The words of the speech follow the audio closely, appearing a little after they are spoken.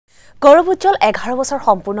গৌৰৱোজ্জ্বল 11 বছৰ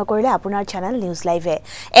সম্পূৰ্ণ কৰিলে আপোনাৰ চেনেল নিউজ লাইভে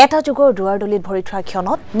এটা যুগৰ দুৱাৰদলিত ভৰি থোৱা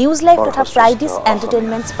ক্ষণত নিউজ লাইভ তথা প্ৰাইডিছ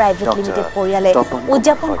এণ্টাৰটেইনমেণ্টছ প্ৰাইভেট লিমিটেড পৰিয়ালে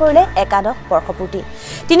উদযাপন কৰিলে একাদশ বৰ্ষপূৰ্তি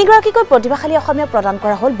তিনিগৰাকীকৈ প্ৰতিভাশালী অসমীয়া প্ৰদান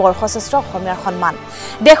কৰা হ'ল বৰ্ষশ্ৰেষ্ঠ অসমীয়াৰ সন্মান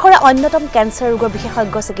দেশৰে অন্যতম কেন্সাৰ ৰোগৰ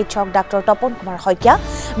বিশেষজ্ঞ চিকিৎসক ডাক্তৰ তপন কুমাৰ শইকীয়া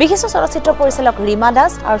বিশিষ্ট চলচ্চিত্ৰ পৰিচালক ৰীমা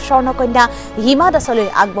দাস আৰু স্বৰ্ণকন্যা হিমা দাসলৈ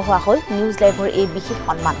আগবঢ়োৱা হ'ল নিউজ লাইভৰ এই বিশেষ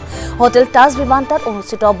সন্মান হোটেল তাজ বিমানতাত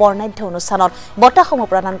অনুষ্ঠিত বৰ্ণাঢ্য অনুষ্ঠানত বঁটাসমূহ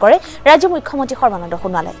প্ৰদান কৰে ৰাজ্য মুখ্যমন্ত্ৰী সৰ্বানন্দ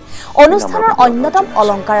সোণোৱালে অনুষ্ঠানৰ অন্যতম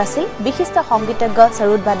অলংকাৰ আছিল বিশিষ্ট সংগীতজ্ঞ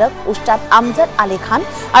সৰুদ বাদক উস্তাদ আমজাদ আলী খান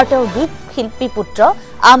আৰু তেওঁৰ দুই শিল্পী পুত্ৰ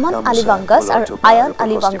আমান আলী বাংগাছ আৰু আয়ান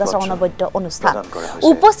আলী বাংগাছৰ অনবদ্য অনুষ্ঠান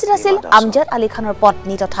উপস্থিত আছিল আমজাদ আলী খানৰ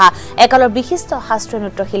পত্নী তথা একালৰ বিশিষ্ট শাস্ত্ৰীয়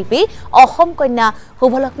নৃত্যশিল্পী অসম কন্যা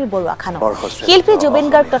শুভলক্ষ্মী বৰুৱা খান শিল্পী জুবিন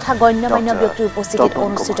গাৰ্গ তথা গণ্যমান্য ব্যক্তিৰ উপস্থিতিত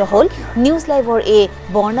অনুষ্ঠিত হ'ল নিউজ লাইভৰ এই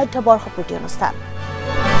বৰ্ণাঢ্য বৰ্ষপূৰ্তি অনুষ্ঠান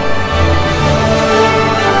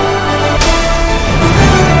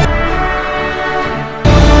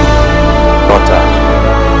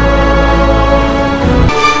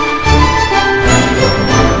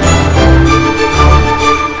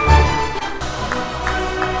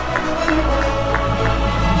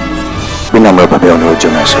বিনম্ৰভাৱে অনুৰোধ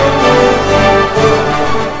জনাইছোঁ